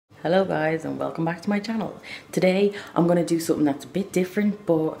Hello guys and welcome back to my channel. Today I'm going to do something that's a bit different,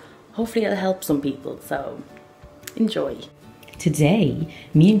 but hopefully it'll help some people, so enjoy. Today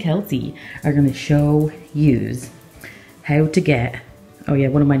me and Kelsey are going to show yous how to get, oh yeah,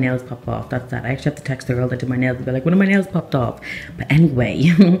 one of my nails popped off, that's that. I actually have to text the girl that did my nails and be like, one of my nails popped off. But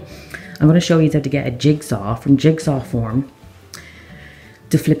anyway, I'm going to show you how to get a jigsaw from Jigsaw form,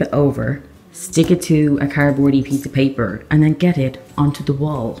 to flip it over, stick it to a cardboardy piece of paper and then get it onto the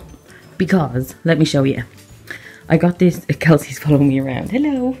wall. Because, let me show you. I got this, Kelsey's following me around,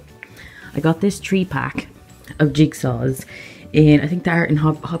 hello. I got this 3-pack of jigsaws in, I think the Art and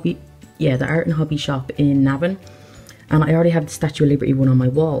Hobby shop in Navan. And I already have the Statue of Liberty one on my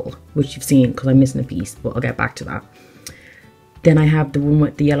wall, which you've seen because I'm missing a piece, but I'll get back to that. Then I have the one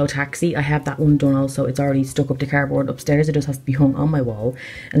with the yellow taxi. I have that one done also. It's already stuck up to cardboard upstairs. It just has to be hung on my wall.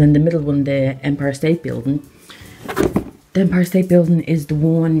 And then the middle one, the Empire State Building. The Empire State Building is the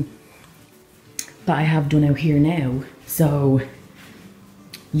one that I have done out here now. So,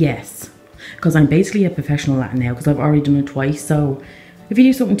 yes. Because I'm basically a professional at it now because I've already done it twice. So, if you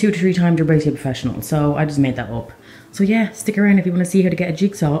do something 2 to 3 times, you're basically a professional. So, I just made that up. So yeah, stick around if you want to see how to get a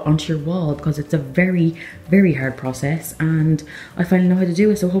jigsaw onto your wall, because it's a very, very hard process and I finally know how to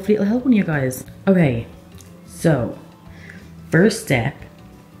do it, so hopefully it'll help one of you guys. Okay, so first step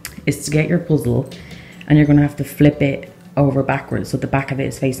is to get your puzzle and you're going to have to flip it over backwards so the back of it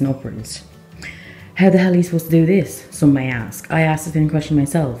is facing upwards. How the hell are you supposed to do this? Some may ask. I asked the same question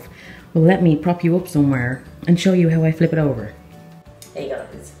myself. Well, let me prop you up somewhere and show you how I flip it over. Hey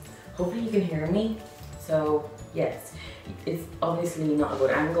guys, hopefully you can hear me. So yes, it's obviously not a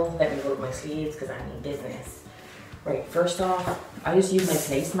good angle. Let me roll up my sleeves because I need business. Right, first off, I just use my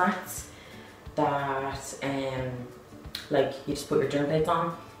placemats that, like, you just put your dinner plates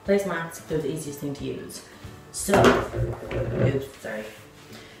on. Placemats, they're the easiest thing to use. So, oops, sorry.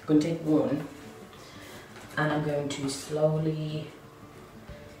 I'm going to take one and I'm going to slowly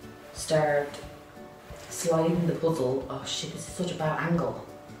start sliding the puzzle. Oh shit, this is such a bad angle.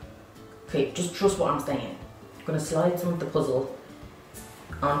 Okay, just trust what I'm saying. I'm going to slide some of the puzzle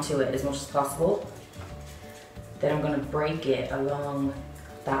onto it as much as possible. Then I'm going to break it along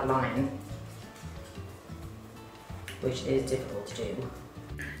that line, which is difficult to do.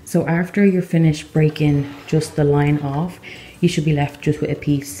 So after you're finished breaking just the line off, you should be left just with a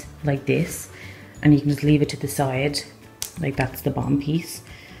piece like this. And you can just leave it to the side, like that's the bottom piece.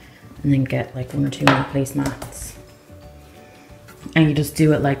 And then get like 1 or 2 more placemats. And you just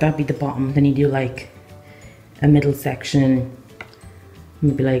do it like that'd be the bottom. Then you do like a middle section,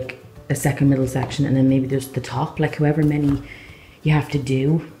 maybe like a second middle section, and then maybe there's the top, like however many you have to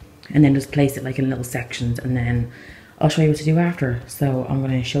do, and then just place it like in little sections, and then I'll show you what to do after. So I'm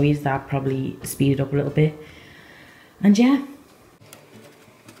going to show you that, probably speed it up a little bit, and yeah.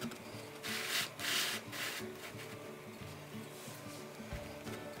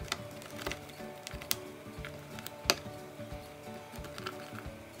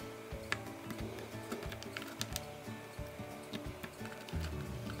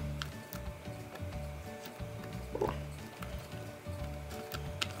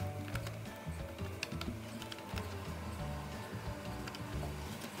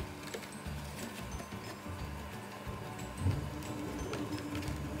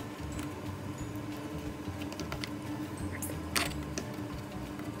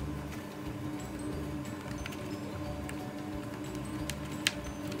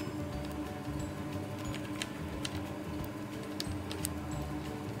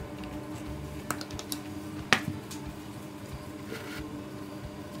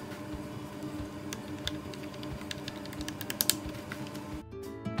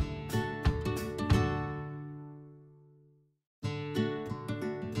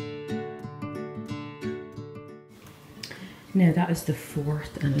 Now that is the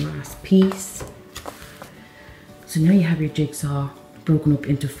 4th and last piece. So now you have your jigsaw broken up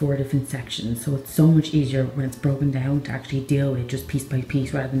into 4 different sections. So it's so much easier when it's broken down to actually deal with just piece by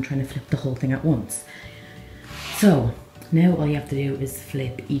piece rather than trying to flip the whole thing at once. So now all you have to do is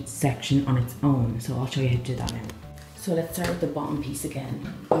flip each section on its own. So I'll show you how to do that now. So let's start with the bottom piece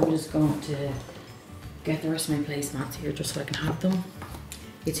again. I'm just going to get the rest of my placemats here just so I can have them.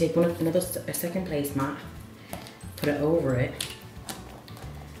 You take a second placemat, put it over it,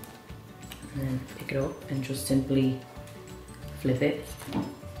 and then pick it up and just simply flip it,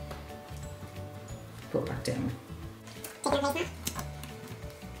 put it back down. Take your placemat,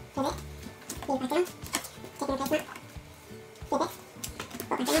 flip it, put it back down, take your placemat, flip it, put it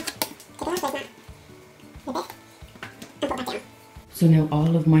back down, take your placemat, flip it, and put it back down. So now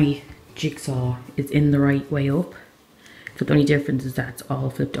all of my jigsaw is in the right way up. So the only difference is that it's all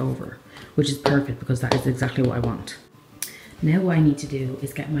flipped over, which is perfect because that is exactly what I want. Now what I need to do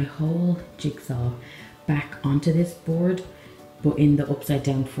is get my whole jigsaw back onto this board, but in the upside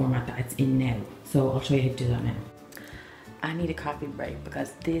down format that it's in now. So I'll show you how to do that now. I need a coffee break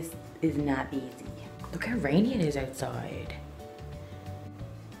because this is not easy. Look how rainy it is outside.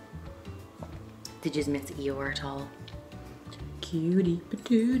 Did you miss Eeyore at all? Cutie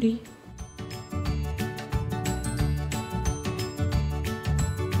patootie.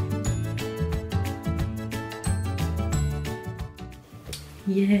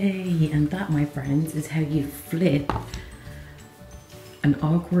 Yay! And that, my friends, is how you flip an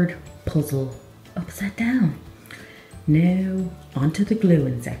awkward puzzle upside down. Now onto the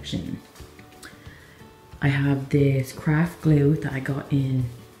gluing section. I have this craft glue that I got in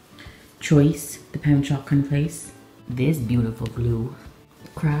Choice, the pound shop kind of place. This beautiful glue,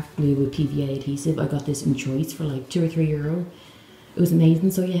 craft glue with PVA adhesive. I got this in Choice for like €2 or €3. It was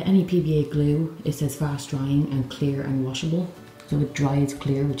amazing. So yeah, any PVA glue, it says fast drying and clear and washable. So it dries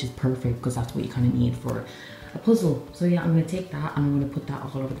clear, which is perfect because that's what you kind of need for a puzzle. So yeah, I'm going to take that and I'm going to put that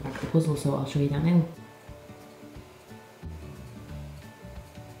all over the back of the puzzle. So I'll show you that now.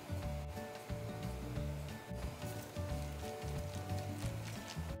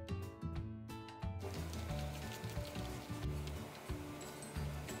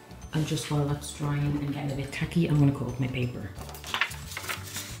 And just while that's drying and getting a bit tacky, I'm going to cut up my paper.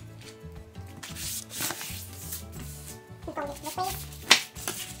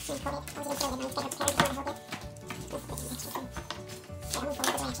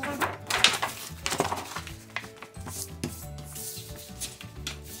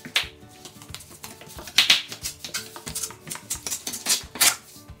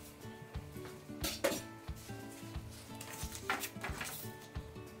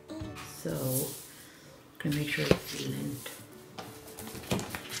 So, I'm going to make sure it's the length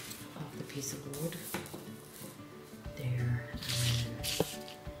of the piece of wood. There, and then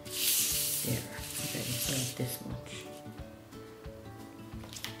there. Okay, so like this much.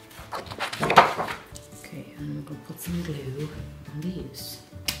 Okay, and I'm going to put some glue on these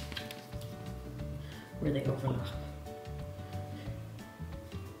where they overlap.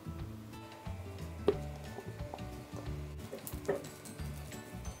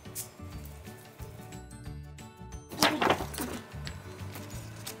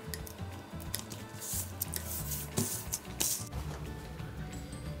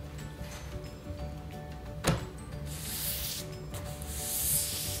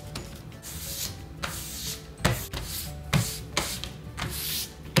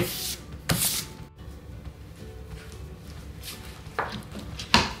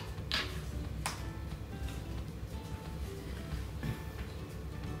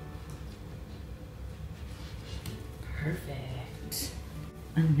 Perfect.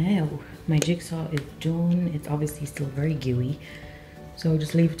 And now my jigsaw is done. It's obviously still very gooey, so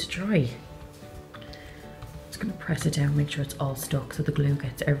just leave it to dry. Just gonna press it down, make sure it's all stuck so the glue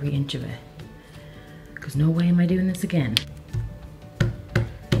gets every inch of it, because no way am I doing this again.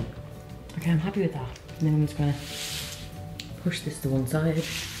 Okay, I'm happy with that. And then I'm just gonna push this to one side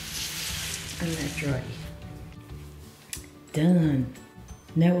and let it dry. Done.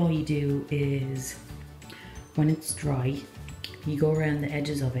 Now all you do is, when it's dry, you go around the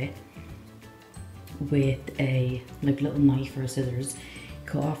edges of it with a little knife or scissors,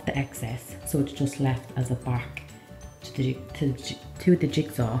 cut off the excess so it's just left as a back to the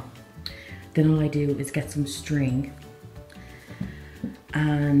jigsaw. Then all I do is get some string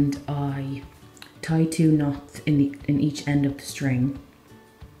and I tie 2 knots in each end of the string.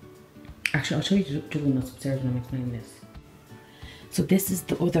 Actually, I'll show you the knots upstairs when I'm explaining this. So this is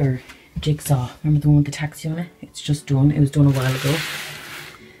the other jigsaw. Remember the one with the taxi on it? It's just done. It was done a while ago.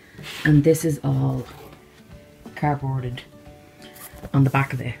 And this is all cardboarded on the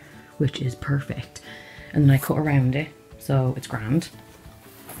back of it, which is perfect. And then I cut around it, so it's grand.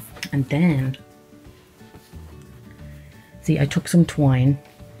 And then, see, I took some twine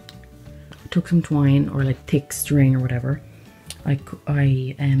or like thick string or whatever. I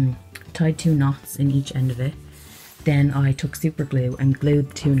tied 2 knots in each end of it. Then I took super glue and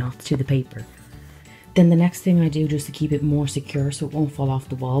glued the 2 knots to the paper. Then the next thing I do, just to keep it more secure so it won't fall off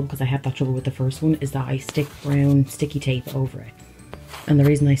the wall, because I had that trouble with the first one, is that I stick brown sticky tape over it. And the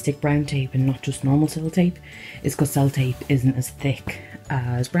reason I stick brown tape and not just normal sellotape is because sellotape isn't as thick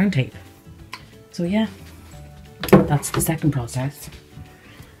as brown tape. So yeah, that's the second process.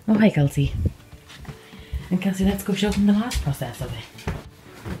 Oh, hi Kelsey. And Kelsey, let's go show them the last process of it.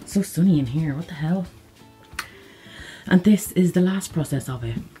 It's so sunny in here, what the hell? And this is the last process of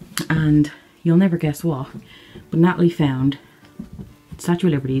it. And you'll never guess what, but Natalie found Statue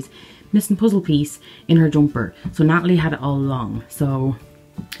of Liberty's missing puzzle piece in her jumper. So Natalie had it all along. So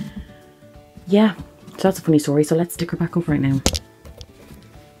yeah, so that's a funny story. So let's stick her back up right now.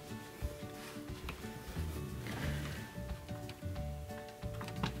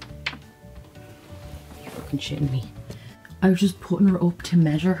 You're fucking shitting me. I was just putting her up to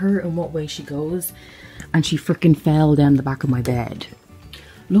measure her and what way she goes, and she freaking fell down the back of my bed.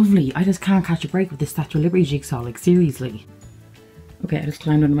 Lovely. I just can't catch a break with this Statue of Liberty jigsaw, like seriously. Okay, I just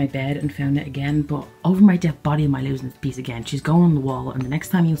climbed under my bed and found it again, but over my dead body am I losing this piece again. She's going on the wall, and the next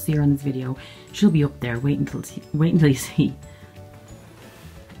time you'll see her on this video, she'll be up there. Wait until you see.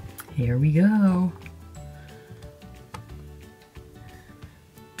 Here we go.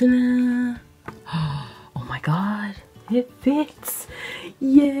 Ta-da! Oh my god, it fits!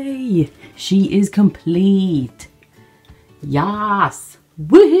 Yay! She is complete. Yes!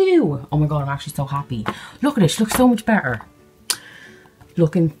 Woohoo! Oh my god, I'm actually so happy. Look at it, she looks so much better.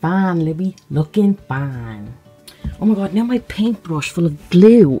 Looking fine, Libby. Looking fine. Oh my god, now my paintbrush full of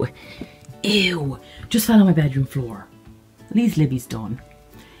glue. Ew. Just fell on my bedroom floor. At least Libby's done.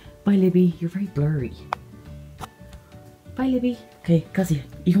 Bye, Libby. You're very blurry. Bye, Libby. Okay, Gussie,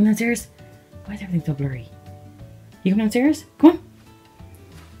 you coming downstairs? Why is everything so blurry? You coming downstairs? Come on.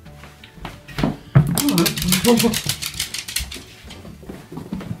 Come on.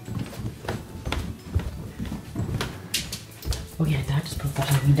 Oh yeah, Dad just put that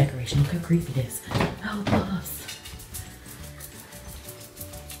Halloween decoration. Look how creepy it is. Help us.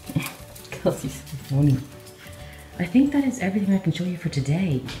 Gussie's so funny. I think that is everything I can show you for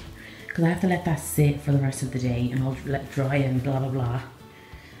today. Because I have to let that sit for the rest of the day, and I'll let it dry and blah blah blah.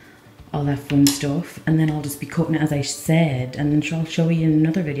 All that fun stuff. And then I'll just be cutting it as I said, and then I'll show you in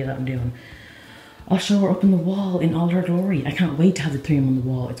another video that I'm doing. I'll show her up on the wall in all her glory. I can't wait to have the three of them on the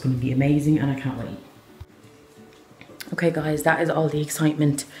wall. It's going to be amazing, and I can't wait. Okay guys, that is all the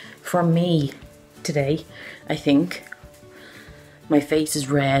excitement from me today, I think. My face is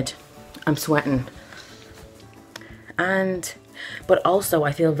red, I'm sweating. But also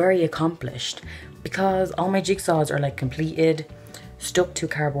I feel very accomplished because all my jigsaws are like completed, stuck to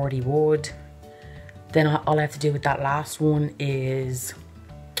cardboardy wood. Then all I have to do with that last one is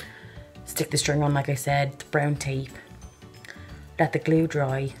stick the string on, like I said, brown tape, let the glue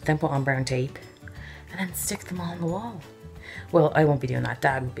dry, then put on brown tape, and then stick them all on the wall. Well, I won't be doing that,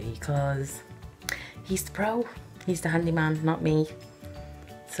 Dad will be, because he's the pro, he's the handyman, not me.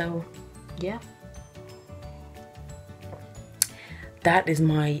 So, yeah. That is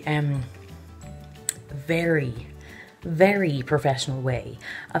my very, very professional way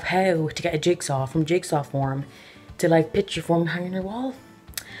of how to get a jigsaw from jigsaw form to like picture form and hang on your wall.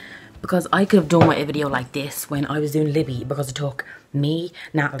 Because I could have done a video like this when I was doing Libby, because it took me,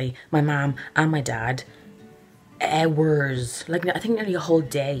 Natalie, my mom and my dad hours, like I think nearly a whole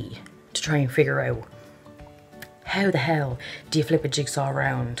day to try and figure out how the hell do you flip a jigsaw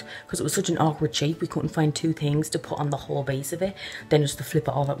around, because it was such an awkward shape. We couldn't find two things to put on the whole base of it, then just to flip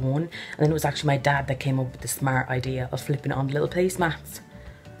it all at one. And then it was actually my dad that came up with the smart idea of flipping it on little placemats.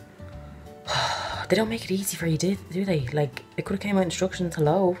 They don't make it easy for you, do they? Like, it could have came out instructions,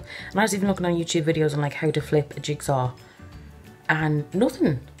 hello. And I was even looking on YouTube videos on like how to flip a jigsaw and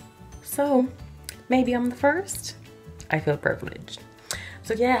nothing. So maybe I'm the first. I feel privileged.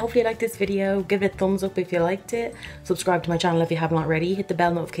 So yeah, hopefully you liked this video. Give it a thumbs up if you liked it. Subscribe to my channel if you haven't already. Hit the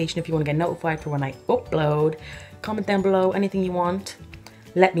bell notification if you want to get notified for when I upload. Comment down below anything you want.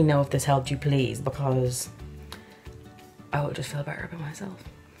 Let me know if this helped you, please, because I would just feel better about myself.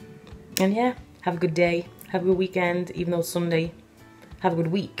 And yeah, have a good day. Have a good weekend, even though it's Sunday. Have a good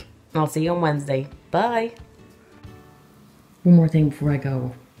week. And I'll see you on Wednesday. Bye. One more thing before I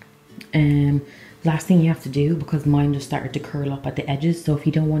go. Last thing you have to do, because mine just started to curl up at the edges, so if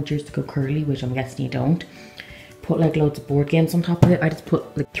you don't want yours to go curly, which I'm guessing you don't, put like loads of board games on top of it. I just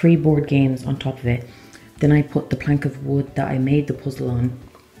put like 3 board games on top of it. Then I put the plank of wood that I made the puzzle on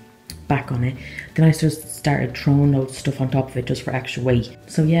back on it. Then I just started throwing loads of stuff on top of it just for extra weight.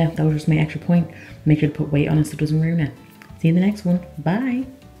 So yeah, that was just my extra point. Make sure to put weight on it so it doesn't ruin it. See you in the next one. Bye.